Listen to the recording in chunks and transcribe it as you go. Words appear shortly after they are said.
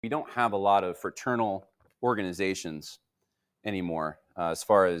we don't have a lot of fraternal organizations anymore, as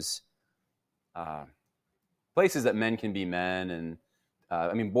far as places that men can be men.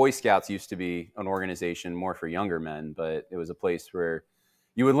 And Boy Scouts used to be an organization more for younger men, but it was a place where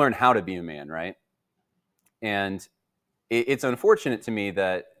you would learn how to be a man, right? And it's unfortunate to me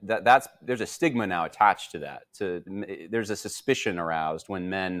that there's a stigma now attached to that. There's a suspicion aroused when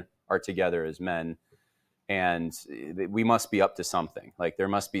men are together as men, and we must be up to something. Like there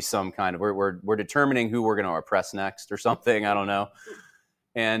must be some kind of we're determining who we're going to oppress next or something. I don't know.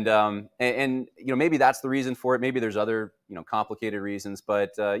 And maybe that's the reason for it. Maybe there's other complicated reasons,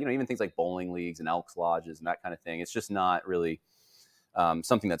 but even things like bowling leagues and Elks Lodges and that kind of thing, it's just not really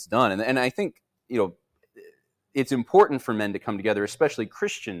something that's done. And I think it's important for men to come together, especially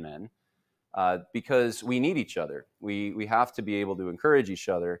Christian men, because we need each other. We have to be able to encourage each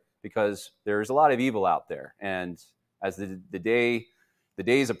other because there's a lot of evil out there. And as the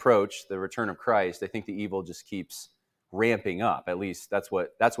days approach the return of Christ, I think the evil just keeps ramping up. At least that's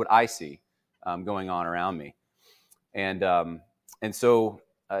what I see going on around me. And so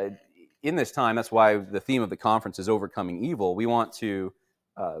in this time, that's why the theme of the conference is overcoming evil. We want to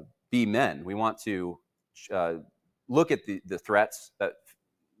be men. We want to look at the threats that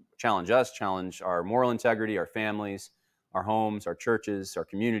challenge us, challenge our moral integrity, our families, our homes, our churches, our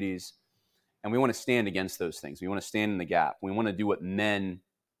communities, and we want to stand against those things. We want to stand in the gap. We want to do what men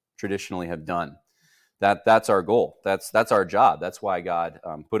traditionally have done. That's our goal. That's our job. That's why God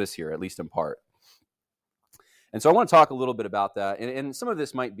put us here, at least in part. And so I want to talk a little bit about that, and some of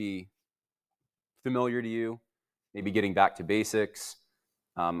this might be familiar to you, maybe getting back to basics.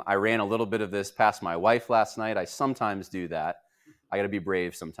 I ran a little bit of this past my wife last night. I sometimes do that. I got to be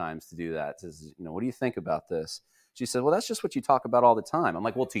brave sometimes to do that. Says, what do you think about this? She said, well, that's just what you talk about all the time. I'm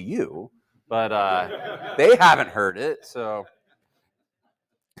like, well, to you, but they haven't heard it. So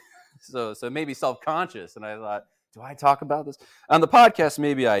maybe self-conscious. And I thought, do I talk about this? On the podcast,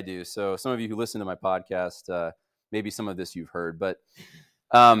 maybe I do. So some of you who listen to my podcast, maybe some of this you've heard. But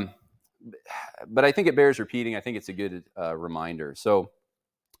I think it bears repeating. I think it's a good reminder. So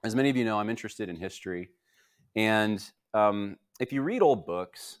as many of you know, I'm interested in history. And if you read old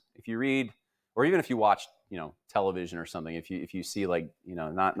books, or even if you watch, television or something, if you see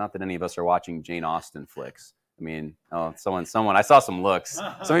not that any of us are watching Jane Austen flicks. I mean, someone, I saw some looks.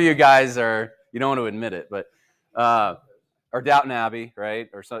 Some of you guys you don't want to admit it, but, or Downton Abbey, right?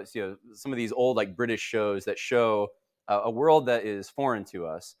 Or some of these old British shows that show a world that is foreign to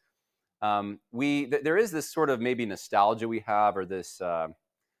us. There is this sort of maybe nostalgia we have, or this,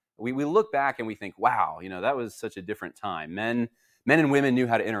 we look back and we think, wow, that was such a different time. Men and women knew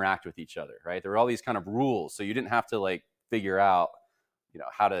how to interact with each other, right? There were all these kind of rules, so you didn't have to figure out,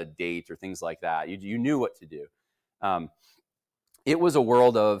 how to date or things like that. You knew what to do. It was a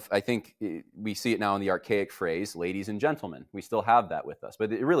world of, I think we see it now in the archaic phrase, ladies and gentlemen. We still have that with us,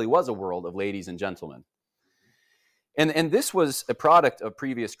 but it really was a world of ladies and gentlemen. And this was a product of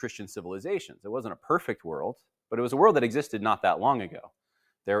previous Christian civilizations. It wasn't a perfect world, but it was a world that existed not that long ago.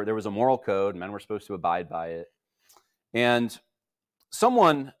 There was a moral code. Men were supposed to abide by it. And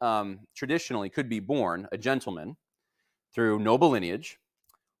someone traditionally could be born a gentleman through noble lineage,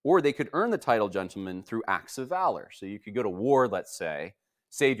 or they could earn the title gentleman through acts of valor. So you could go to war, let's say,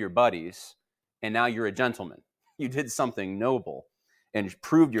 save your buddies, and now you're a gentleman. You did something noble and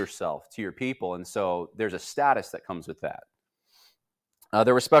proved yourself to your people, and so there's a status that comes with that.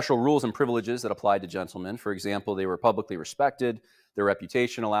 There were special rules and privileges that applied to gentlemen. For example, they were publicly respected, their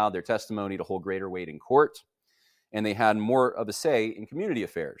reputation allowed their testimony to hold greater weight in court, and they had more of a say in community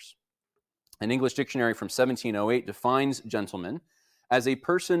affairs. An English dictionary from 1708 defines gentleman as a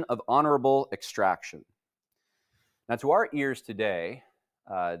person of honorable extraction. Now, to our ears today,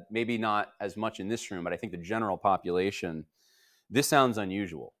 maybe not as much in this room, but I think the general population, this sounds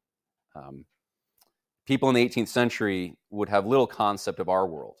unusual. People in the 18th century would have little concept of our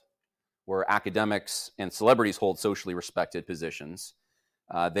world, where academics and celebrities hold socially respected positions.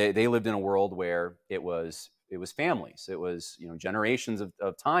 They lived in a world where it was families. It was generations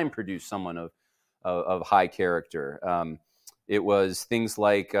of time produced someone of high character. It was things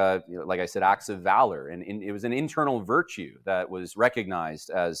like I said, acts of valor, and it was an internal virtue that was recognized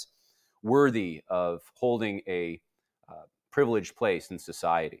as worthy of holding a privileged place in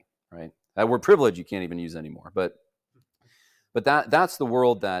society. Right? That word privilege you can't even use anymore, but that's the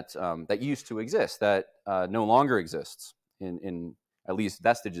world that used to exist, that no longer exists. In at least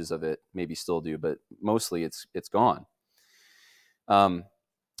vestiges of it maybe still do, but mostly it's gone. And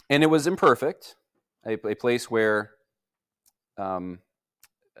it was imperfect, a place where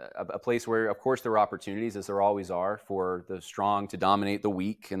a place where, of course, there were opportunities, as there always are, for the strong to dominate the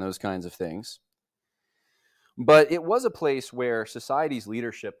weak and those kinds of things. But it was a place where society's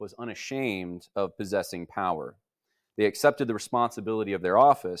leadership was unashamed of possessing power. They accepted the responsibility of their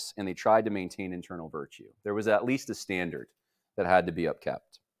office, and they tried to maintain internal virtue. There was at least a standard that had to be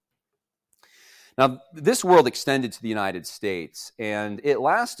upkept. Now, this world extended to the United States, and it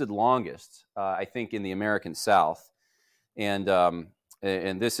lasted longest, I think, in the American South. And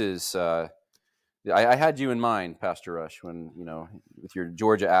this is, I had you in mind, Pastor Rush, when, with your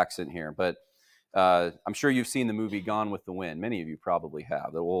Georgia accent here, but I'm sure you've seen the movie Gone with the Wind. Many of you probably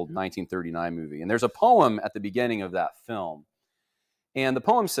have, the old 1939 movie. And there's a poem at the beginning of that film. And the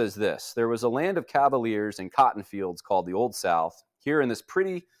poem says this: "There was a land of cavaliers and cotton fields called the Old South. Here in this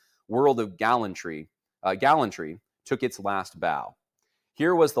pretty world of gallantry took its last bow.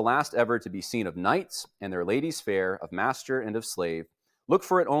 Here was the last ever to be seen of knights and their ladies fair, of master and of slave. Look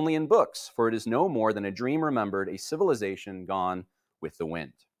for it only in books, for it is no more than a dream remembered, a civilization gone with the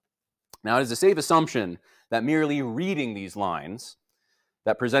wind." Now, it is a safe assumption that merely reading these lines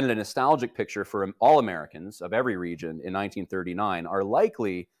that presented a nostalgic picture for all Americans of every region in 1939 are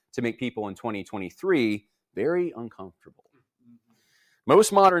likely to make people in 2023 very uncomfortable.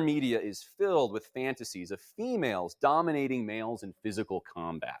 Most modern media is filled with fantasies of females dominating males in physical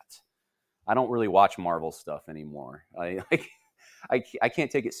combat. I don't really watch Marvel stuff anymore. I can't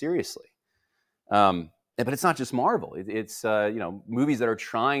take it seriously. But it's not just Marvel. It's movies that are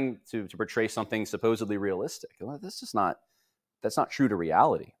trying to portray something supposedly realistic. Well, that's not true to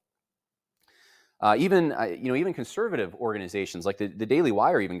reality. Even conservative organizations like the Daily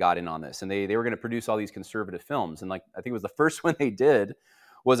Wire even got in on this, and they were going to produce all these conservative films. And I think it was the first one they did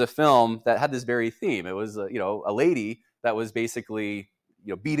was a film that had this very theme. It was a lady that was basically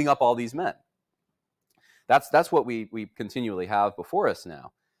beating up all these men. That's what we continually have before us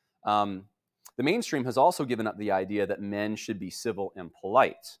now. The mainstream has also given up the idea that men should be civil and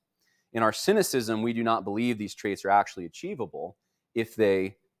polite. In our cynicism, we do not believe these traits are actually achievable if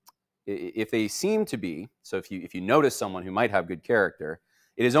they seem to be. So if you notice someone who might have good character,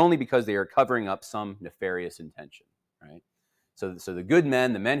 it is only because they are covering up some nefarious intention, right? So the good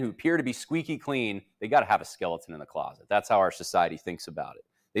men, the men who appear to be squeaky clean, they got to have a skeleton in the closet. That's how our society thinks about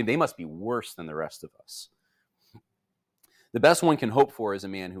it. They must be worse than the rest of us. The best one can hope for is a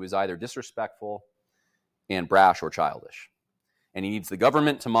man who is either disrespectful and brash or childish. And he needs the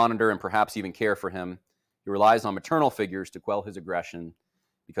government to monitor and perhaps even care for him. He relies on maternal figures to quell his aggression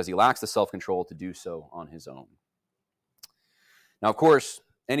because he lacks the self-control to do so on his own. Now, of course,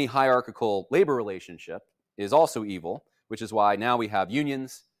 any hierarchical labor relationship is also evil, which is why now we have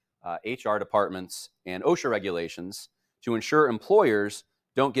unions, HR departments, and OSHA regulations to ensure employers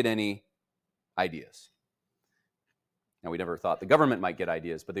don't get any ideas. Now, we never thought the government might get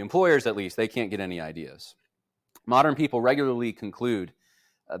ideas, but the employers, at least, they can't get any ideas. Modern people regularly conclude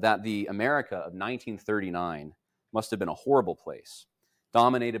that the America of 1939 must have been a horrible place,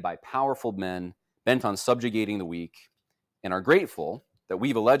 dominated by powerful men bent on subjugating the weak, and are grateful that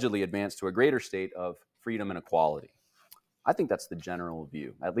we've allegedly advanced to a greater state of freedom and equality. I think that's the general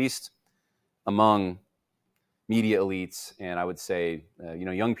view, at least among media elites, and I would say,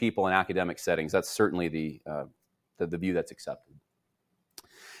 young people in academic settings. That's certainly the view that's accepted.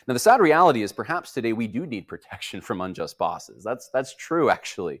 Now, the sad reality is perhaps today we do need protection from unjust bosses. That's true,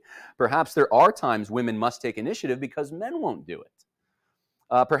 actually. Perhaps there are times women must take initiative because men won't do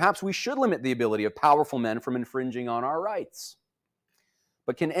it. Perhaps we should limit the ability of powerful men from infringing on our rights.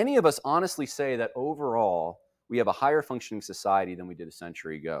 But can any of us honestly say that overall we have a higher functioning society than we did a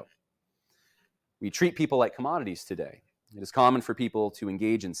century ago? We treat people like commodities today. It is common for people to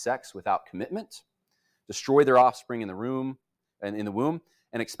engage in sex without commitment, destroy their offspring in the womb,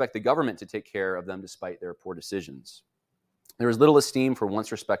 and expect the government to take care of them despite their poor decisions. There is little esteem for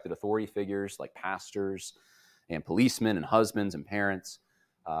once respected authority figures like pastors and policemen and husbands and parents.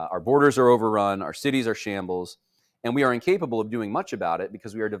 Our borders are overrun, our cities are shambles, and we are incapable of doing much about it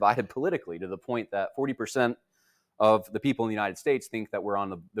because we are divided politically to the point that 40% of the people in the United States think that we're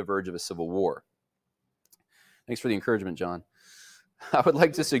on the verge of a civil war. Thanks for the encouragement, John. I would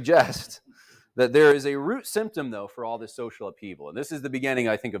like to suggest that there is a root symptom, though, for all this social upheaval. And this is the beginning,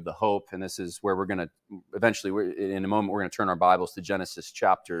 I think, of the hope, and this is where we're going to, eventually, in a moment, we're going to turn our Bibles to Genesis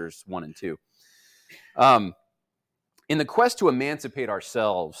chapters 1 and 2. In the quest to emancipate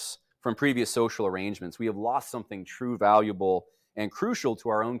ourselves from previous social arrangements, we have lost something true, valuable, and crucial to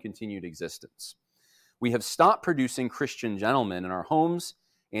our own continued existence. We have stopped producing Christian gentlemen in our homes,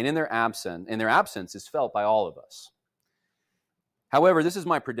 and in their absence is felt by all of us. However, this is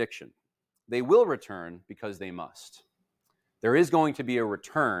my prediction. They will return because they must. there is going to be a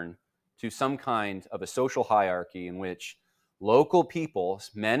return to some kind of a social hierarchy in which local people,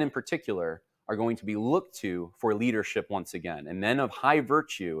 men in particular, are going to be looked to for leadership once again. And men of high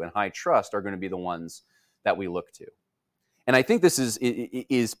virtue and high trust are going to be the ones that we look to. And I think this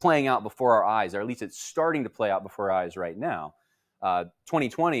is playing out before our eyes, or at least it's starting to play out before our eyes right now.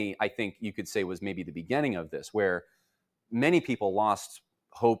 2020, I think you could say, was maybe the beginning of this, where many people lost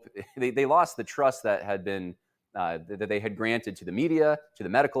hope. They lost the trust that had been that they had granted to the media, to the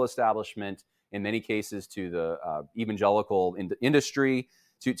medical establishment, in many cases to the evangelical industry,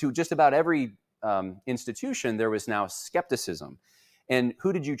 to just about every institution. There was now skepticism. And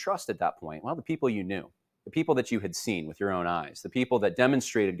who did you trust at that point? Well, the people you knew, the people that you had seen with your own eyes, the people that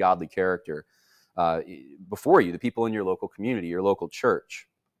demonstrated godly character before you, the people in your local community, your local church.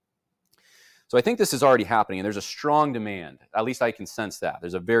 So I think this is already happening, and there's a strong demand. At least I can sense that.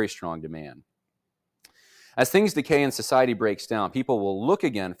 There's a very strong demand. As things decay and society breaks down, people will look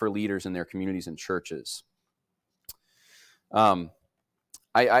again for leaders in their communities and churches.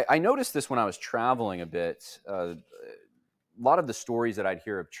 I noticed this when I was traveling a bit. A lot of the stories that I'd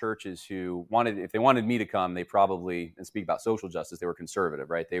hear of churches who if they wanted me to come, they probably, and speak about social justice, they were conservative,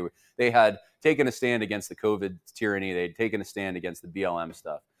 right? They had taken a stand against the COVID tyranny. They had taken a stand against the BLM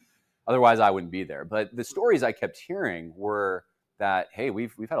stuff. Otherwise, I wouldn't be there. But the stories I kept hearing were that, hey,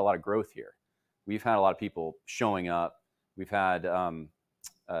 we've had a lot of growth here. We've had a lot of people showing up. We've had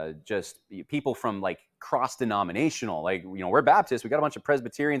just people from like cross-denominational, like, we're Baptists. We got a bunch of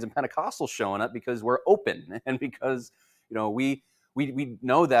Presbyterians and Pentecostals showing up because we're open, and because, we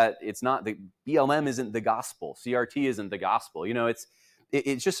know that it's not, the BLM isn't the gospel. CRT isn't the gospel.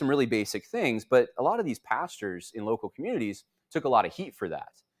 It's just some really basic things. But a lot of these pastors in local communities took a lot of heat for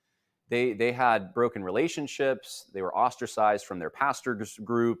that. They had broken relationships. They were ostracized from their pastor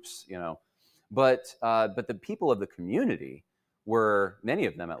groups, But the people of the community many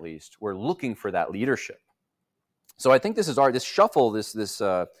of them at least, were looking for that leadership. So I think this shuffle, this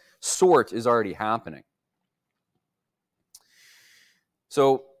sort is already happening.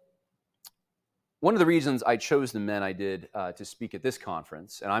 So one of the reasons I chose the men I did to speak at this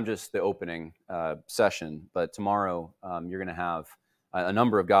conference, and I'm just the opening session, but tomorrow you're going to have a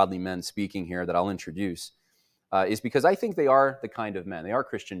number of godly men speaking here that I'll introduce, is because I think they are the kind of men. They are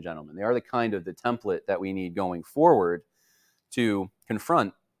Christian gentlemen. They are the kind of the template that we need going forward to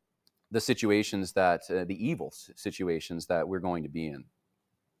confront the situations the evil situations that we're going to be in.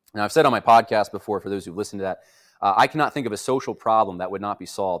 Now, I've said on my podcast before, for those who've listened to that, I cannot think of a social problem that would not be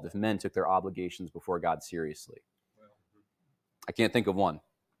solved if men took their obligations before God seriously. I can't think of one.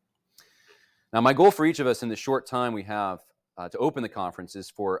 Now, my goal for each of us in the short time we have to open the conference is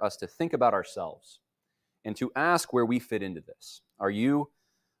for us to think about ourselves and to ask where we fit into this. Are you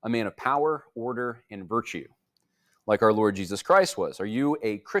a man of power, order, and virtue, like our Lord Jesus Christ was? Are you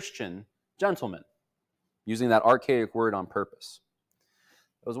a Christian gentleman? Using that archaic word on purpose.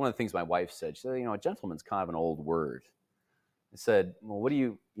 That was one of the things my wife said. She said, a gentleman's kind of an old word. I said, well, what do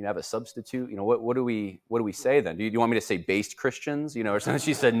you have a substitute? What do we say then? Do you want me to say based Christians? Or something?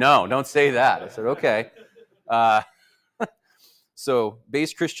 She said, no, don't say that. I said, okay. So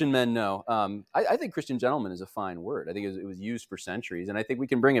based Christian men, no. I think Christian gentleman is a fine word. I think it was used for centuries, and I think we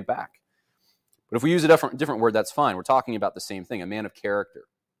can bring it back. But if we use a different word, that's fine. We're talking about the same thing, a man of character.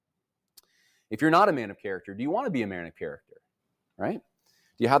 If you're not a man of character, do you want to be a man of character? Right?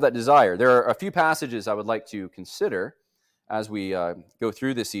 Do you have that desire? There are a few passages I would like to consider as we go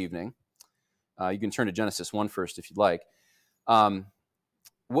through this evening. You can turn to Genesis 1 first if you'd like.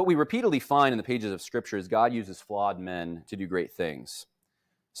 What we repeatedly find in the pages of Scripture is God uses flawed men to do great things.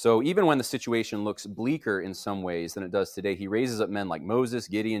 So even when the situation looks bleaker in some ways than it does today, he raises up men like Moses,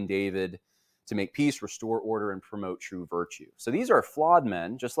 Gideon, David, to make peace, restore order, and promote true virtue. So these are flawed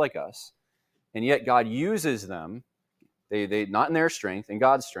men, just like us, and yet God uses them, they not in their strength, in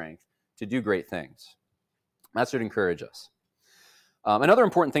God's strength, to do great things. That should encourage us. Another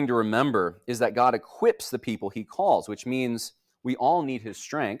important thing to remember is that God equips the people he calls, which means we all need his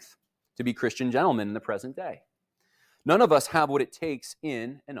strength to be Christian gentlemen in the present day. None of us have what it takes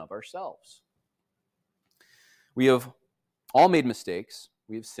in and of ourselves. We have all made mistakes.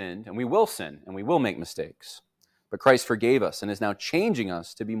 We have sinned, and we will sin, and we will make mistakes. But Christ forgave us and is now changing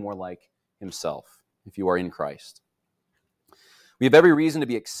us to be more like himself, if you are in Christ. We have every reason to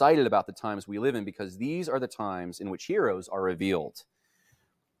be excited about the times we live in, because these are the times in which heroes are revealed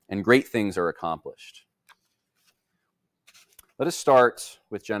and great things are accomplished. Let us start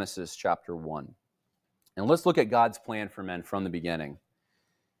with Genesis chapter 1. And let's look at God's plan for men from the beginning.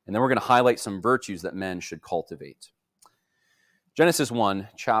 And then we're going to highlight some virtues that men should cultivate. Genesis 1,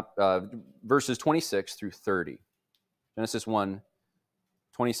 verses 26 through 30. Genesis 1,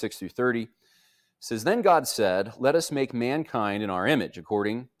 26 through 30. It says, "Then God said, 'Let us make mankind in our image,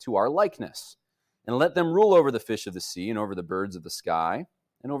 according to our likeness, and let them rule over the fish of the sea, and over the birds of the sky,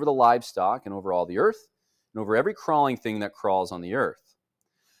 and over the livestock, and over all the earth, and over every crawling thing that crawls on the earth.'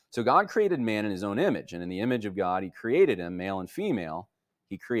 So God created man in his own image, and in the image of God he created him, male and female,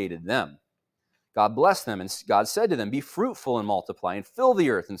 he created them. God blessed them, and God said to them, 'Be fruitful and multiply, and fill the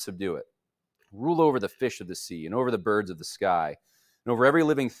earth and subdue it. Rule over the fish of the sea, and over the birds of the sky, and over every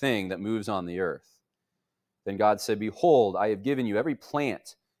living thing that moves on the earth.' Then God said, 'Behold, I have given you every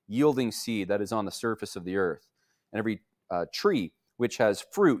plant yielding seed that is on the surface of the earth, and every tree which has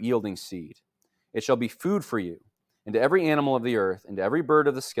fruit yielding seed. It shall be food for you, and to every animal of the earth, and to every bird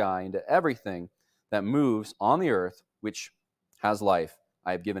of the sky, and to everything that moves on the earth which has life,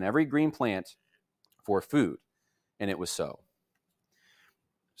 I have given every green plant for food.' And it was so."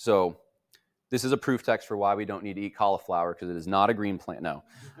 So this is a proof text for why we don't need to eat cauliflower, because it is not a green plant. No.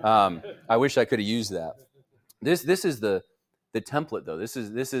 I wish I could have used that. This is the template, though. This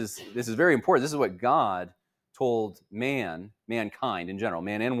is very important. This is what God told mankind in general,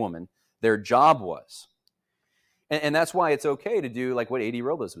 man and woman, their job was. And that's why it's okay to do like what A.D.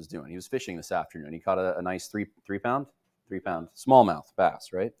 Robles was doing. He was fishing this afternoon. He caught a nice three pound smallmouth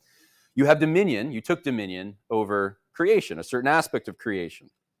bass, right? You have dominion. You took dominion over creation, a certain aspect of creation.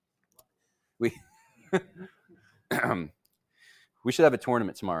 We should have a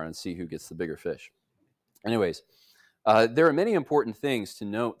tournament tomorrow and see who gets the bigger fish. Anyways, there are many important things to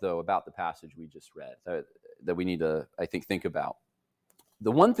note, though, about the passage we just read that we need to, I think about.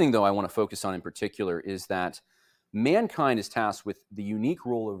 The one thing, though, I want to focus on in particular is that mankind is tasked with the unique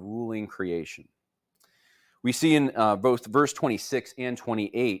role of ruling creation. We see in both verse 26 and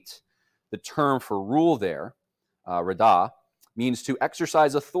 28, the term for rule there, radah, means to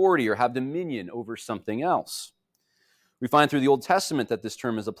exercise authority or have dominion over something else. We find through the Old Testament that this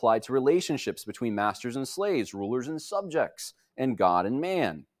term is applied to relationships between masters and slaves, rulers and subjects, and God and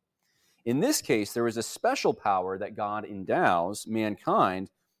man. In this case, there is a special power that God endows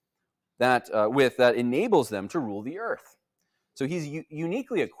mankind that enables them to rule the earth. So he's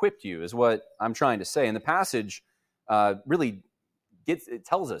uniquely equipped you, is what I'm trying to say. And the passage really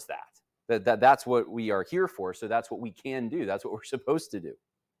tells us that's what we are here for, so that's what we can do. That's what we're supposed to do.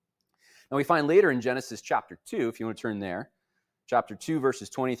 Now we find later in Genesis chapter 2, if you want to turn there, chapter 2, verses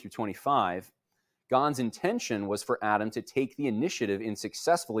 20 through 25, God's intention was for Adam to take the initiative in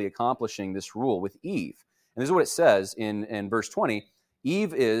successfully accomplishing this rule with Eve. And this is what it says in verse 20.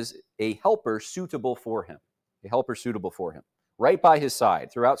 Eve is a helper suitable for him. A helper suitable for him. Right by his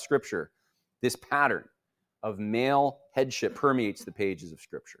side. Throughout Scripture, this pattern of male headship permeates the pages of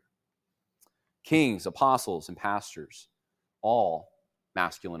Scripture. Kings, apostles, and pastors, all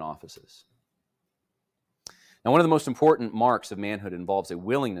masculine offices. Now, one of the most important marks of manhood involves a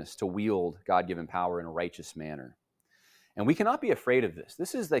willingness to wield God-given power in a righteous manner. And we cannot be afraid of this.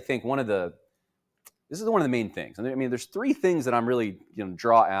 This is, I think, one of the main things. I mean, there's three things that I'm really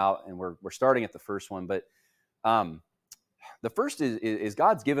draw out, and we're starting at the first one. But the first is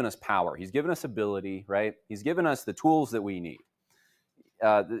God's given us power. He's given us ability, right? He's given us the tools that we need.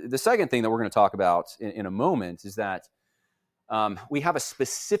 The second thing that we're going to talk about in a moment is that we have a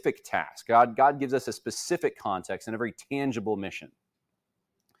specific task. God gives us a specific context and a very tangible mission.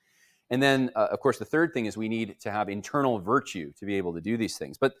 And then, of course, the third thing is we need to have internal virtue to be able to do these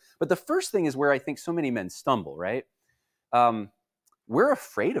things. But the first thing is where I think so many men stumble, right? We're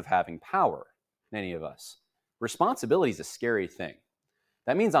afraid of having power, many of us. Responsibility is a scary thing.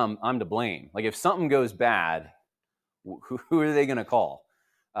 That means I'm to blame. Like if something goes bad, who are they going to call?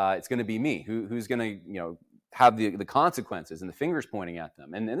 It's going to be me. Who's going to have the consequences and the fingers pointing at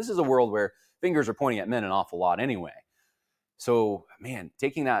them? And this is a world where fingers are pointing at men an awful lot anyway. So, man,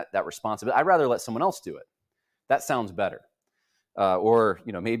 taking that responsibility, I'd rather let someone else do it. That sounds better. Or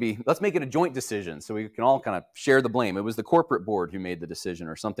maybe let's make it a joint decision so we can all kind of share the blame. It was the corporate board who made the decision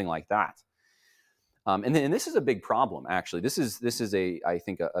or something like that. And this is a big problem, actually. This is I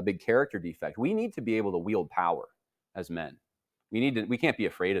think a big character defect. We need to be able to wield power as men. We can't be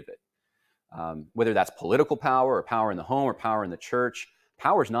afraid of it. Whether that's political power or power in the home or power in the church,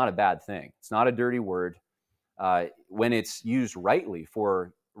 power is not a bad thing. It's not a dirty word. When it's used rightly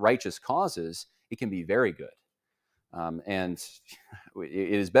for righteous causes, it can be very good. And it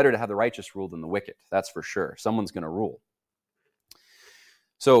is better to have the righteous rule than the wicked. That's for sure. Someone's going to rule.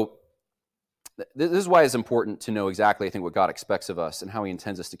 So this is why it's important to know exactly, I think, what God expects of us and how he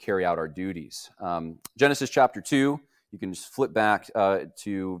intends us to carry out our duties. Genesis chapter 2, you can just flip back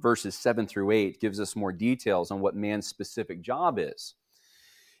to verses 7 through 8, gives us more details on what man's specific job is.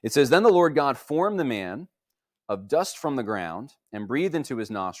 It says, "Then the Lord God formed the man of dust from the ground and breathed into his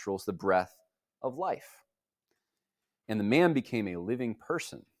nostrils the breath of life. And the man became a living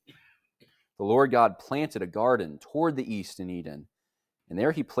person. The Lord God planted a garden toward the east in Eden, and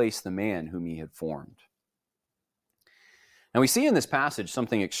there he placed the man whom he had formed. Now we see in this passage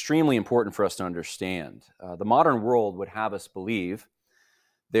something extremely important for us to understand. The modern world would have us believe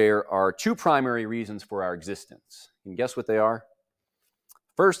there are two primary reasons for our existence. And guess what they are?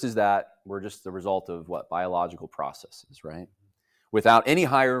 First is that we're just the result of what? Biological processes, right? Without any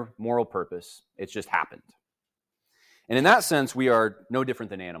higher moral purpose, it's just happened. And in that sense, we are no different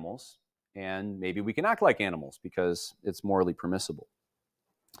than animals, and maybe we can act like animals because it's morally permissible.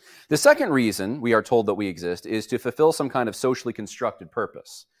 The second reason we are told that we exist is to fulfill some kind of socially constructed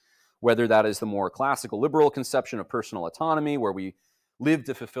purpose, whether that is the more classical liberal conception of personal autonomy, where we live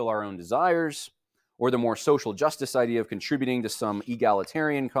to fulfill our own desires, or the more social justice idea of contributing to some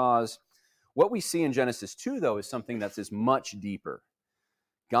egalitarian cause. What we see in Genesis 2, though, is something that is much deeper.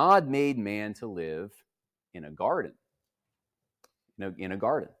 God made man to live in a garden. In a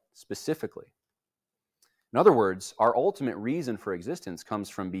garden, specifically. In other words, our ultimate reason for existence comes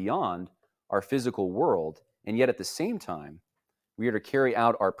from beyond our physical world, and yet at the same time, we are to carry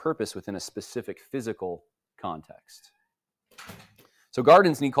out our purpose within a specific physical context. So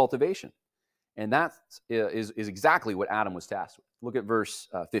gardens need cultivation, and that is exactly what Adam was tasked with. Look at verse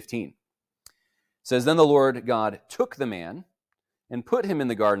 15. It says, "Then the Lord God took the man and put him in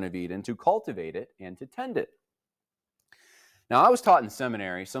the Garden of Eden to cultivate it and to tend it." Now, I was taught in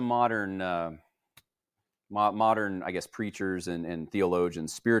seminary, some modern, I guess, preachers and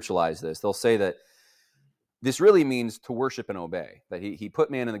theologians spiritualize this. They'll say that this really means to worship and obey, that he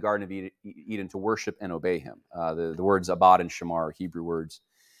put man in the Garden of Eden to worship and obey him. The words abad and shamar are Hebrew words.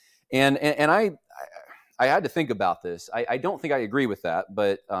 And I had to think about this. I don't think I agree with that,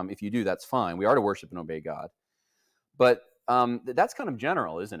 but if you do, that's fine. We are to worship and obey God. But that's kind of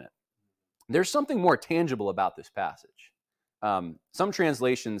general, isn't it? There's something more tangible about this passage. Some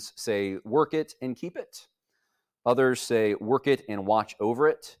translations say, work it and keep it. Others say, work it and watch over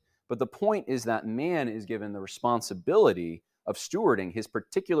it. But the point is that man is given the responsibility of stewarding his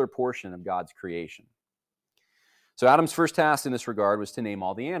particular portion of God's creation. So Adam's first task in this regard was to name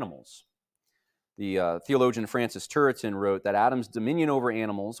all the animals. The theologian Francis Turretin wrote that Adam's dominion over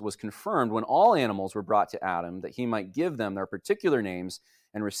animals was confirmed when all animals were brought to Adam, that he might give them their particular names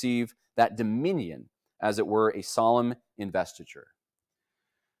and receive that dominion, as it were, a solemn investiture.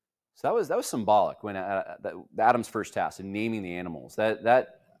 So that was symbolic when Adam's first task in naming the animals.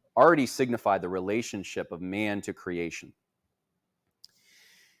 That already signified the relationship of man to creation.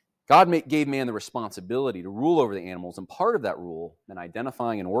 God gave man the responsibility to rule over the animals, and part of that rule meant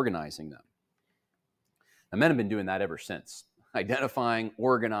identifying and organizing them. And men have been doing that ever since. Identifying,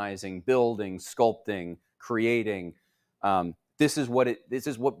 organizing, building, sculpting, creating. This is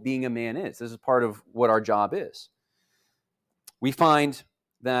what being a man is. This is part of what our job is. We find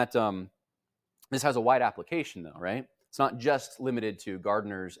that this has a wide application, though, right? It's not just limited to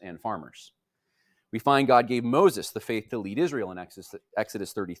gardeners and farmers. We find God gave Moses the faith to lead Israel in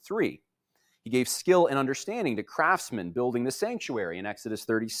Exodus 33. He gave skill and understanding to craftsmen building the sanctuary in Exodus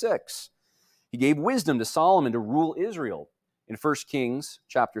 36. He gave wisdom to Solomon to rule Israel in 1 Kings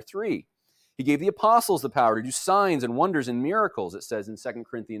chapter 3. He gave the apostles the power to do signs and wonders and miracles, it says in 2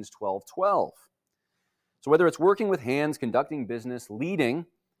 Corinthians 12:12. So whether it's working with hands, conducting business, leading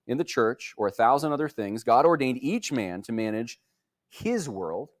in the church, or 1,000 other things, God ordained each man to manage his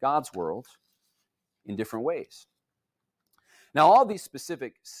world, God's world, in different ways. Now, all these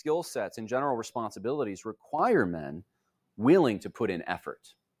specific skill sets and general responsibilities require men willing to put in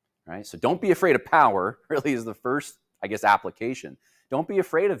effort, right? So don't be afraid of power, really is the first, I guess, application. Don't be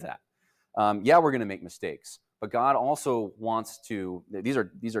afraid of that. Yeah, we're going to make mistakes, but God also wants to,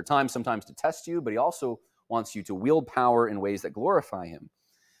 these are times sometimes to test you, but he also wants you to wield power in ways that glorify him.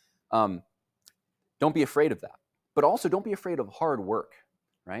 Don't be afraid of that, but also don't be afraid of hard work,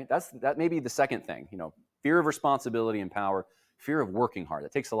 right? That may be the second thing, fear of responsibility and power, fear of working hard.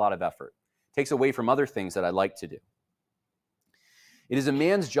 That takes a lot of effort. It takes away from other things that I like to do. It is a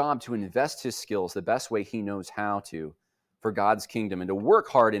man's job to invest his skills the best way he knows how to for God's kingdom and to work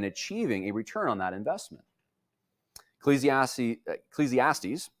hard in achieving a return on that investment.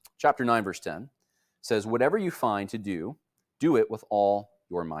 Ecclesiastes chapter 9, verse 10 says, "Whatever you find to do, do it with all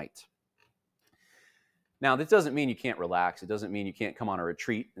your might." Now, this doesn't mean you can't relax. It doesn't mean you can't come on a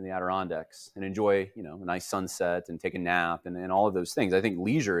retreat in the Adirondacks and enjoy, a nice sunset and take a nap and all of those things. I think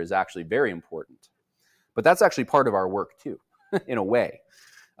leisure is actually very important. But that's actually part of our work too, in a way.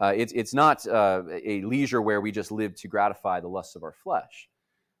 It's not a leisure where we just live to gratify the lusts of our flesh.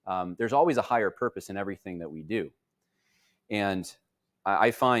 There's always a higher purpose in everything that we do. And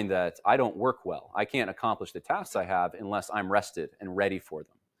I find that I don't work well. I can't accomplish the tasks I have unless I'm rested and ready for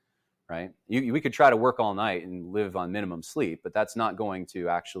them, right? We could try to work all night and live on minimum sleep, but that's not going to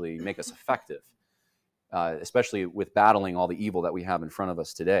actually make us effective, especially with battling all the evil that we have in front of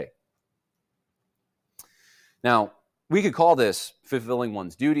us today. Now, we could call this fulfilling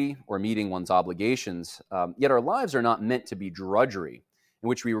one's duty or meeting one's obligations, yet our lives are not meant to be drudgery, in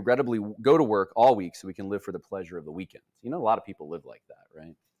which we regrettably go to work all week so we can live for the pleasure of the weekend. You know, a lot of people live like that,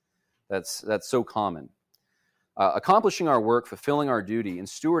 right? That's so common. Accomplishing our work, fulfilling our duty, and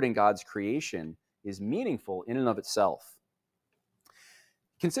stewarding God's creation is meaningful in and of itself.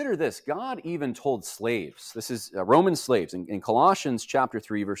 Consider this. God even told slaves, this is Roman slaves, in Colossians chapter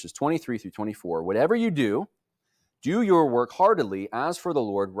 3, verses 23 through 24, whatever you do your work heartily as for the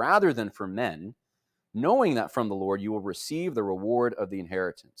Lord rather than for men, knowing that from the Lord you will receive the reward of the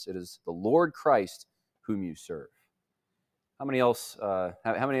inheritance. It is the Lord Christ whom you serve. How many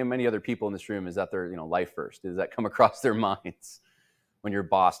other people in this room is that their life verse? Does that come across their minds when your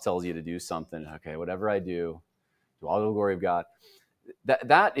boss tells you to do something? Okay, whatever I do all to the glory of God.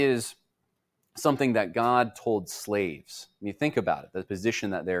 That is something that God told slaves. I mean, think about it, the position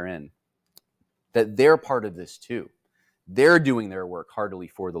that they're in, that they're part of this too. They're doing their work heartily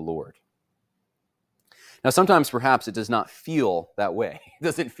for the Lord. Now, sometimes perhaps it does not feel that way. It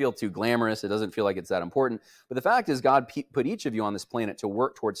doesn't feel too glamorous. It doesn't feel like it's that important. But the fact is, God put each of you on this planet to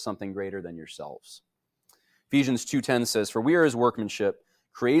work towards something greater than yourselves. Ephesians 2:10 says, "For we are his workmanship,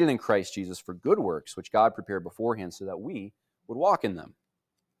 created in Christ Jesus for good works, which God prepared beforehand so that we would walk in them."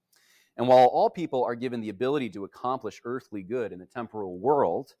 And while all people are given the ability to accomplish earthly good in the temporal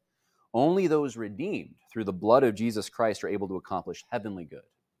world, only those redeemed through the blood of Jesus Christ are able to accomplish heavenly good.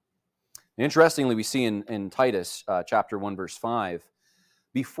 And interestingly, we see in Titus chapter 1, verse 5,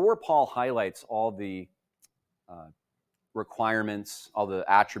 before Paul highlights all the requirements, all the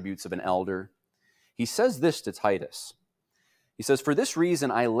attributes of an elder, he says this to Titus. He says, "For this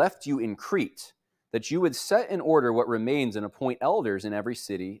reason I left you in Crete, that you would set in order what remains and appoint elders in every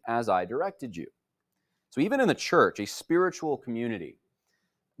city as I directed you." So even in the church, a spiritual community,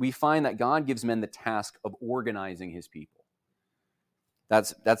 we find that God gives men the task of organizing his people.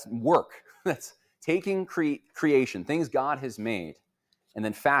 That's work. That's taking creation, things God has made, and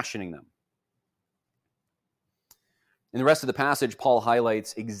then fashioning them. In the rest of the passage, Paul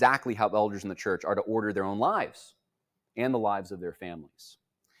highlights exactly how elders in the church are to order their own lives and the lives of their families.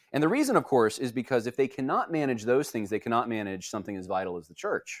 And the reason, of course, is because if they cannot manage those things, they cannot manage something as vital as the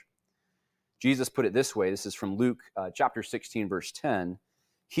church. Jesus put it this way. This is from Luke chapter 16, verse 10.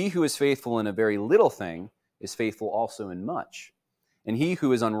 "He who is faithful in a very little thing is faithful also in much. And he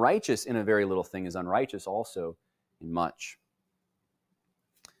who is unrighteous in a very little thing is unrighteous also in much."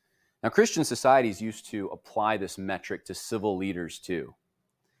 Now, Christian societies used to apply this metric to civil leaders too.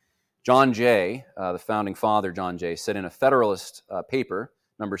 John Jay, the founding father John Jay, said in a Federalist paper,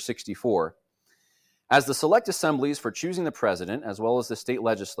 number 64, "As the select assemblies for choosing the president, as well as the state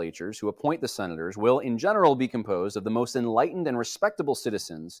legislatures who appoint the senators, will in general be composed of the most enlightened and respectable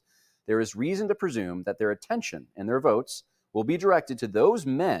citizens, there is reason to presume that their attention and their votes will be directed to those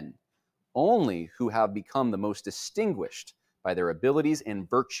men only who have become the most distinguished by their abilities and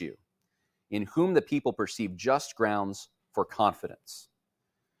virtue, in whom the people perceive just grounds for confidence."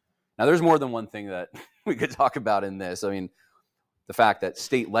 Now, there's more than one thing that we could talk about in this. I mean, the fact that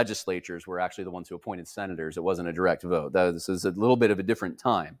state legislatures were actually the ones who appointed senators. It wasn't a direct vote. This is a little bit of a different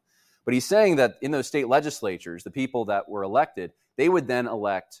time. But he's saying that in those state legislatures, the people that were elected, they would then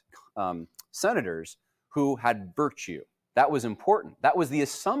elect senators who had virtue. That was important. That was the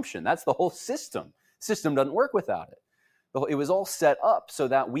assumption. That's the whole system. System doesn't work without it. It was all set up so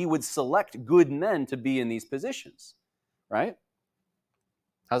that we would select good men to be in these positions, right?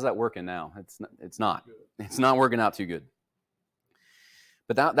 How's that working now? It's not. It's not working out too good.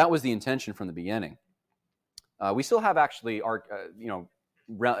 But that was the intention from the beginning. We still have actually our,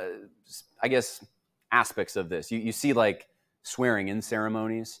 I guess, aspects of this. You see like swearing in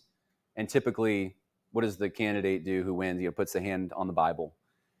ceremonies, and typically, what does the candidate do who wins? Puts the hand on the Bible.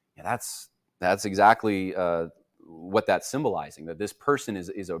 Yeah, that's exactly what that's symbolizing, that this person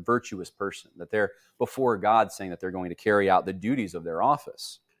is a virtuous person, that they're before God saying that they're going to carry out the duties of their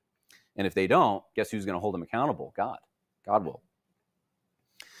office. And if they don't, guess who's going to hold them accountable? God. God will.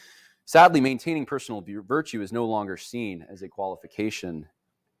 Sadly, maintaining personal virtue is no longer seen as a qualification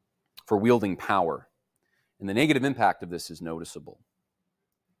for wielding power, and the negative impact of this is noticeable.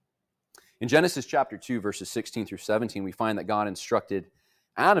 In Genesis chapter 2, verses 16 through 17, we find that God instructed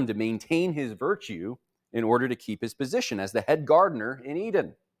Adam to maintain his virtue in order to keep his position as the head gardener in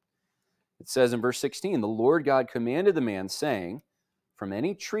Eden. It says in verse 16, the Lord God commanded the man, saying, from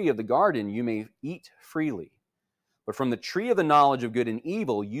any tree of the garden you may eat freely, but from the tree of the knowledge of good and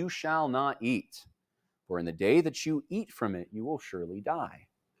evil you shall not eat, for in the day that you eat from it you will surely die.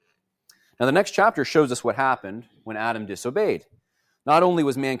 Now the next chapter shows us what happened when Adam disobeyed. Not only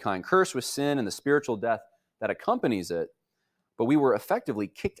was mankind cursed with sin and the spiritual death that accompanies it, but we were effectively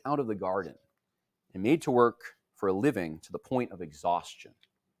kicked out of the garden and made to work for a living to the point of exhaustion.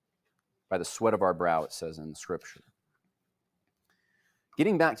 By the sweat of our brow, it says in Scripture.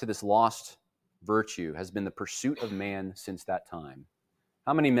 Getting back to this lost virtue has been the pursuit of man since that time.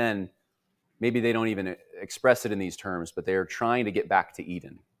 How many men, maybe they don't even express it in these terms, but they are trying to get back to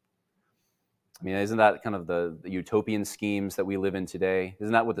Eden? I mean, isn't that kind of the utopian schemes that we live in today?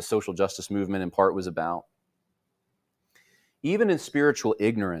 Isn't that what the social justice movement in part was about? Even in spiritual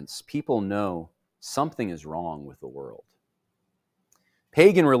ignorance, people know something is wrong with the world.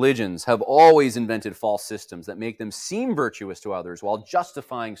 Pagan religions have always invented false systems that make them seem virtuous to others while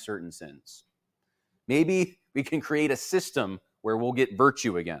justifying certain sins. Maybe we can create a system where we'll get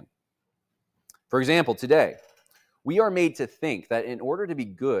virtue again. For example, today, we are made to think that in order to be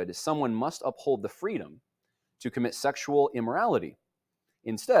good, someone must uphold the freedom to commit sexual immorality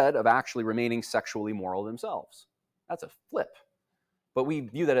instead of actually remaining sexually moral themselves. That's a flip. But we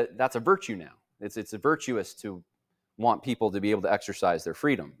view that that's a virtue now. It's virtuous to want people to be able to exercise their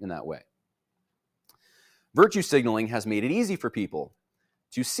freedom in that way. Virtue signaling has made it easy for people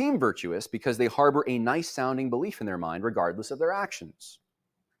to seem virtuous because they harbor a nice-sounding belief in their mind regardless of their actions.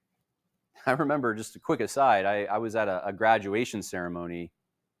 I remember, just a quick aside, I was at a graduation ceremony,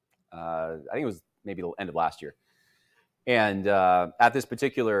 I think it was maybe the end of last year, and at this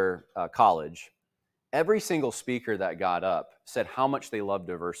particular college, every single speaker that got up said how much they love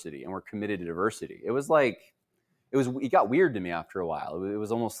diversity and were committed to diversity. It got weird to me after a while. It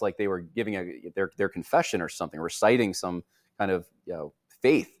was almost like they were giving their confession or something, reciting some kind of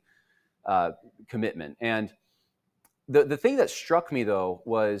faith commitment. And the thing that struck me, though,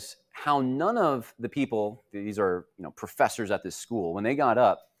 was how none of the people, these are professors at this school, when they got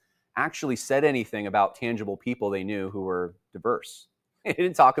up, actually said anything about tangible people they knew who were diverse. They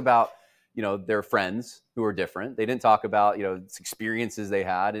didn't talk about their friends who were different. They didn't talk about experiences they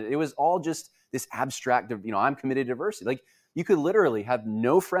had. It was all just this abstract of I'm committed to diversity. Like, you could literally have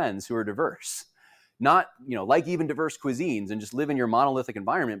no friends who are diverse, not like even diverse cuisines, and just live in your monolithic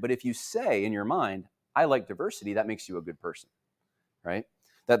environment. But if you say in your mind, I like diversity, that makes you a good person, right?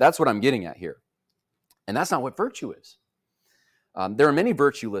 That's what I'm getting at here. And that's not what virtue is. There are many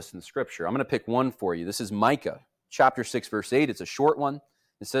virtue lists in the Scripture. I'm going to pick one for you. This is Micah chapter 6, verse 8. It's a short one.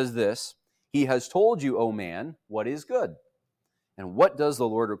 It says this: He has told you, O man, what is good. And what does the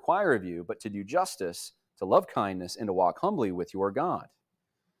Lord require of you but to do justice, to love kindness, and to walk humbly with your God?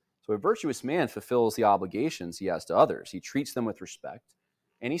 So a virtuous man fulfills the obligations he has to others. He treats them with respect,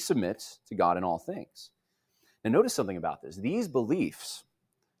 and he submits to God in all things. Now notice something about this. These beliefs,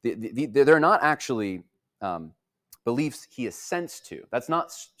 they're not actually beliefs he assents to. That's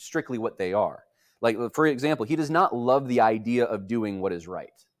not strictly what they are. Like, for example, he does not love the idea of doing what is right.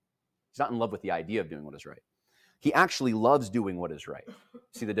 He's not in love with the idea of doing what is right. He actually loves doing what is right.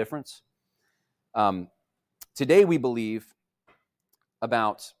 See the difference? Today we believe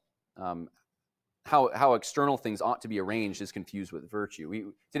about how external things ought to be arranged is confused with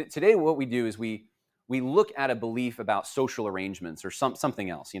virtue. Today what we do is we look at a belief about social arrangements or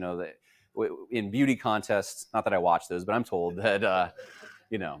something else. In beauty contests, not that I watch those, but I'm told that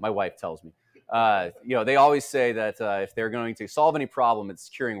my wife tells me. They always say that if they're going to solve any problem, it's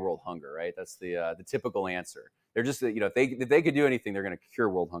curing world hunger, right? That's the typical answer. They're just, if they could do anything, they're going to cure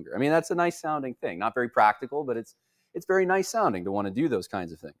world hunger. I mean, that's a nice sounding thing. Not very practical, but it's very nice sounding to want to do those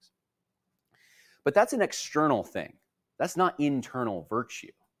kinds of things. But that's an external thing. That's not internal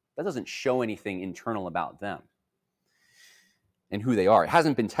virtue. That doesn't show anything internal about them and who they are. It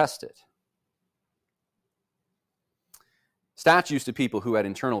hasn't been tested. Statues to people who had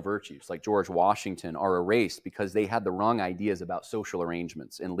internal virtues, like George Washington, are erased because they had the wrong ideas about social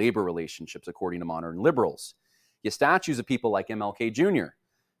arrangements and labor relationships, according to modern liberals. Yet statues of people like MLK Jr.,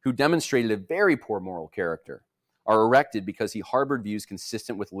 who demonstrated a very poor moral character, are erected because he harbored views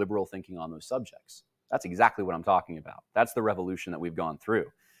consistent with liberal thinking on those subjects. That's exactly what I'm talking about. That's the revolution that we've gone through.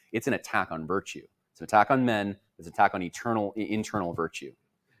 It's an attack on virtue. It's an attack on men. It's an attack on internal virtue.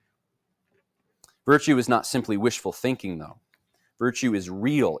 Virtue is not simply wishful thinking, though. Virtue is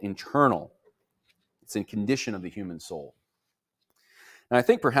real, internal. It's a condition of the human soul. And I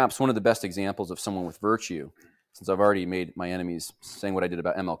think perhaps one of the best examples of someone with virtue, since I've already made my enemies saying what I did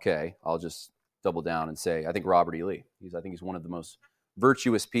about MLK, I'll just double down and say I think Robert E. Lee. I think he's one of the most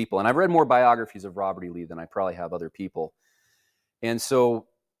virtuous people. And I've read more biographies of Robert E. Lee than I probably have other people. And so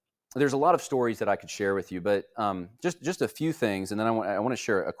there's a lot of stories that I could share with you, but just a few things, and then I want to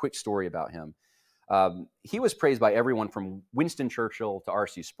share a quick story about him. He was praised by everyone from Winston Churchill to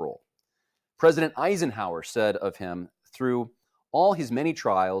R.C. Sproul. President Eisenhower said of him, through all his many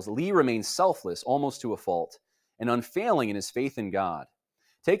trials, Lee remained selfless almost to a fault and unfailing in his faith in God.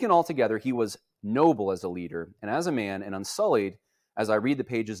 Taken altogether, he was noble as a leader and as a man and unsullied as I read the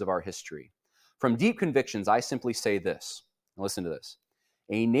pages of our history. From deep convictions, I simply say this. Listen to this.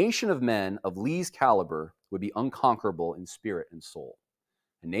 A nation of men of Lee's caliber would be unconquerable in spirit and soul.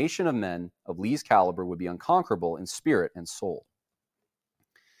 A nation of men of Lee's caliber would be unconquerable in spirit and soul.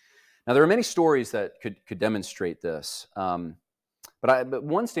 Now, there are many stories that could demonstrate this, but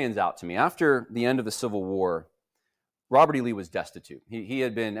one stands out to me. After the end of the Civil War, Robert E. Lee was destitute. He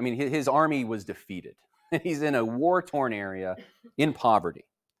had been, his army was defeated. He's in a war-torn area in poverty.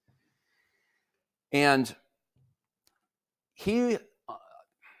 And he,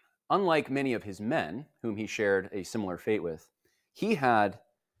 unlike many of his men, whom he shared a similar fate with, he had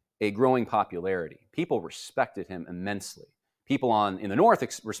a growing popularity. People respected him immensely. People in the North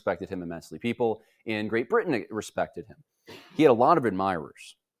respected him immensely. People in Great Britain respected him. He had a lot of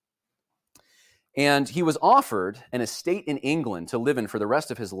admirers. And he was offered an estate in England to live in for the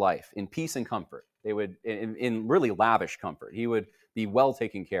rest of his life in peace and comfort. They would, in really lavish comfort. He would be well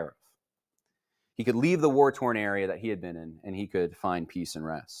taken care of. He could leave the war-torn area that he had been in, and he could find peace and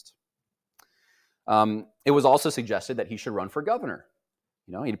rest. It was also suggested that he should run for governor.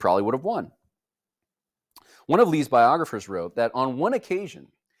 He probably would have won. One of Lee's biographers wrote that on one occasion,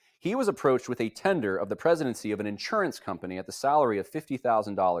 he was approached with a tender of the presidency of an insurance company at the salary of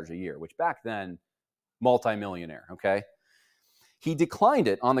 $50,000 a year, which back then, multimillionaire, okay? He declined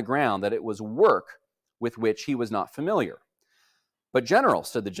it on the ground that it was work with which he was not familiar. But General,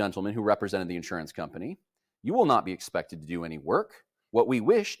 said the gentleman who represented the insurance company, you will not be expected to do any work. What we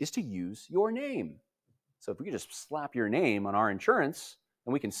wish is to use your name. So if we could just slap your name on our insurance,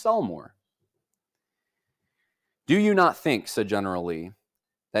 then we can sell more. Do you not think, said General Lee,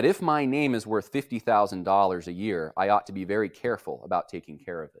 that if my name is worth $50,000 a year, I ought to be very careful about taking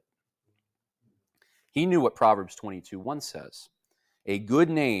care of it? He knew what Proverbs 22:1 says. A good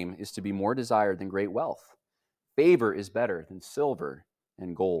name is to be more desired than great wealth. Favor is better than silver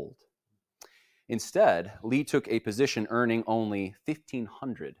and gold. Instead, Lee took a position earning only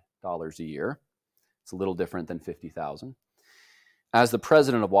 $1,500 a year. It's a little different than $50,000. As the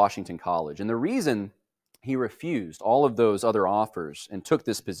president of Washington College. And the reason he refused all of those other offers and took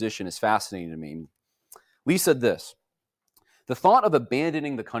this position is fascinating to me. Lee said this, the thought of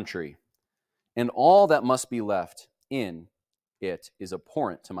abandoning the country and all that must be left in it is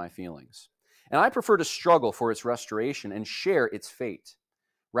abhorrent to my feelings. And I prefer to struggle for its restoration and share its fate,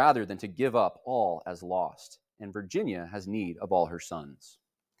 rather than to give up all as lost. And Virginia has need of all her sons.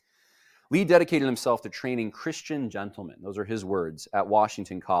 Lee dedicated himself to training Christian gentlemen, those are his words, at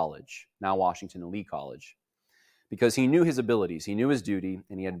Washington College, now Washington and Lee College, because he knew his abilities, he knew his duty,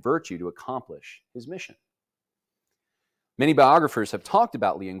 and he had virtue to accomplish his mission. Many biographers have talked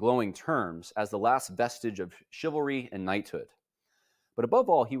about Lee in glowing terms as the last vestige of chivalry and knighthood. But above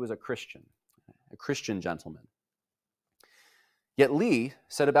all, he was a Christian gentleman. Yet Lee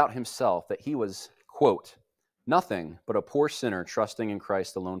said about himself that he was, quote, nothing but a poor sinner trusting in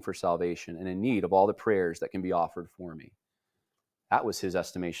Christ alone for salvation and in need of all the prayers that can be offered for me. That was his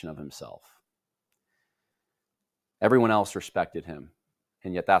estimation of himself. Everyone else respected him,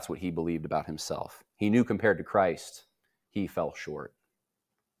 and yet that's what he believed about himself. He knew compared to Christ, he fell short.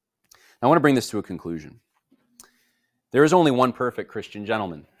 Now, I want to bring this to a conclusion. There is only one perfect Christian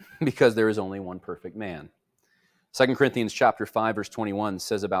gentleman because there is only one perfect man. 2 Corinthians chapter 5, verse 21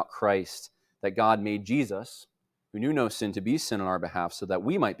 says about Christ that God made Jesus, who knew no sin, to be sin on our behalf so that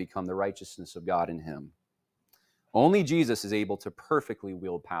we might become the righteousness of God in him. Only Jesus is able to perfectly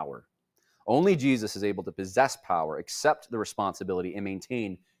wield power. Only Jesus is able to possess power, accept the responsibility, and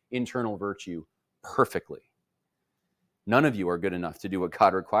maintain internal virtue perfectly. None of you are good enough to do what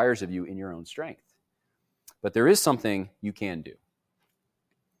God requires of you in your own strength. But there is something you can do.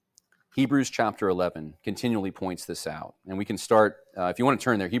 Hebrews chapter 11 continually points this out. And we can start, if you want to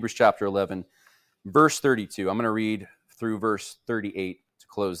turn there, Hebrews chapter 11, verse 32. I'm going to read through verse 38 to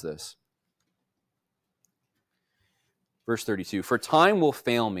close this. Verse 32, for time will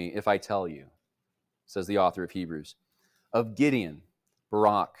fail me if I tell you, says the author of Hebrews, of Gideon,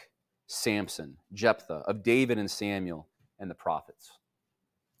 Barak, Samson, Jephthah, of David and Samuel, and the prophets,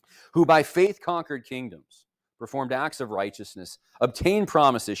 who by faith conquered kingdoms, performed acts of righteousness, obtained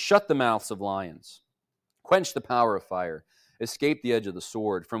promises, shut the mouths of lions, quenched the power of fire, escaped the edge of the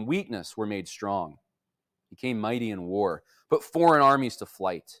sword. From weakness were made strong, became mighty in war, put foreign armies to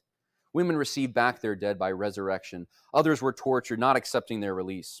flight. Women received back their dead by resurrection. Others were tortured, not accepting their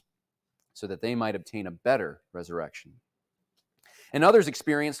release, so that they might obtain a better resurrection. And others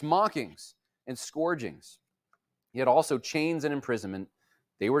experienced mockings and scourgings, yet also chains and imprisonment.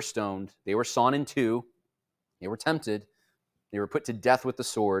 They were stoned, they were sawn in two, they were tempted, they were put to death with the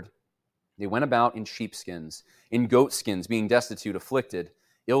sword. They went about in sheepskins, in goatskins, being destitute, afflicted,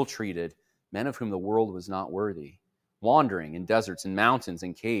 ill-treated, men of whom the world was not worthy, wandering in deserts and mountains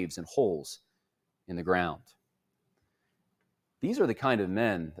and caves and holes in the ground. These are the kind of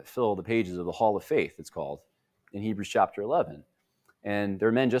men that fill the pages of the Hall of Faith, it's called, in Hebrews chapter 11. And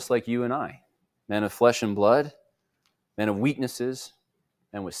they're men just like you and I, men of flesh and blood, men of weaknesses,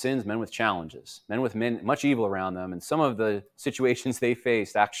 men with sins, men with challenges, men with much evil around them. And some of the situations they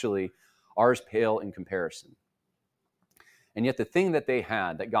faced, actually, ours pale in comparison. And yet the thing that they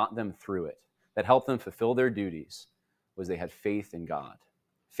had that got them through it, that helped them fulfill their duties, was they had faith in God.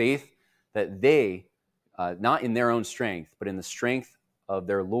 Faith that they, not in their own strength, but in the strength of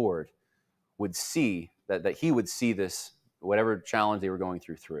their Lord, would see, that he would see this, whatever challenge they were going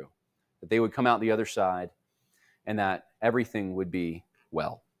through, that they would come out the other side, and that everything would be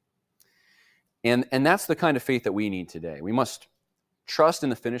well. And that's the kind of faith that we need today. We must trust in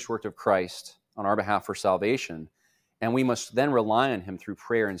the finished work of Christ on our behalf for salvation, and we must then rely on him through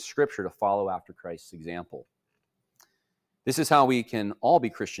prayer and Scripture to follow after Christ's example. This is how we can all be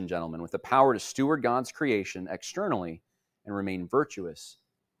Christian gentlemen, with the power to steward God's creation externally and remain virtuous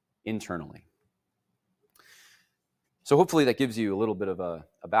internally. So hopefully that gives you a little bit of a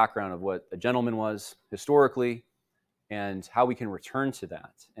background of what a gentleman was historically and how we can return to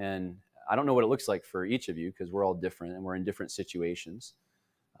that. And I don't know what it looks like for each of you, because we're all different and we're in different situations.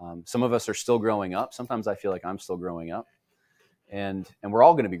 Some of us are still growing up. Sometimes I feel like I'm still growing up. And we're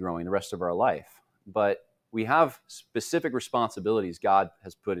all going to be growing the rest of our life. But we have specific responsibilities God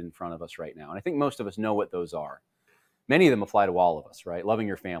has put in front of us right now. And I think most of us know what those are. Many of them apply to all of us, right? Loving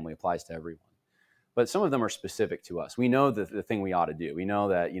your family applies to everyone. But some of them are specific to us. We know the thing we ought to do. We know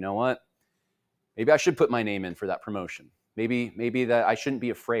that, you know what? Maybe I should put my name in for that promotion. Maybe that I shouldn't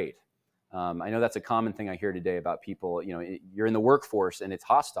be afraid. I know that's a common thing I hear today about people. You know, you're in the workforce and it's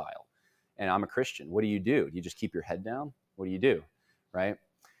hostile. And I'm a Christian. What do? Do you just keep your head down? What do? Right?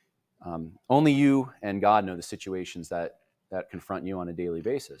 Only you and God know the situations that confront you on a daily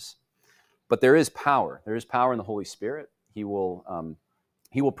basis. But there is power. There is power in the Holy Spirit. He will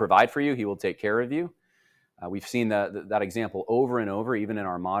provide for you. He will take care of you. We've seen that example over and over, even in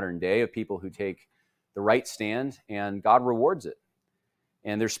our modern day, of people who take the right stand, and God rewards it.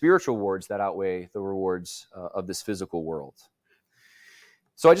 And there's spiritual rewards that outweigh the rewards of this physical world.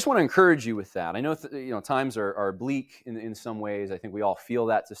 So I just want to encourage you with that. I know times are bleak in some ways. I think we all feel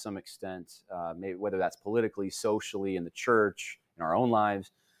that to some extent, maybe whether that's politically, socially, in the church, in our own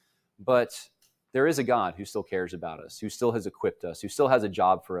lives. But there is a God who still cares about us, who still has equipped us, who still has a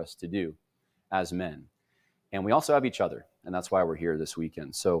job for us to do as men. And we also have each other, and that's why we're here this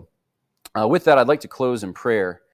weekend. So with that, I'd like to close in prayer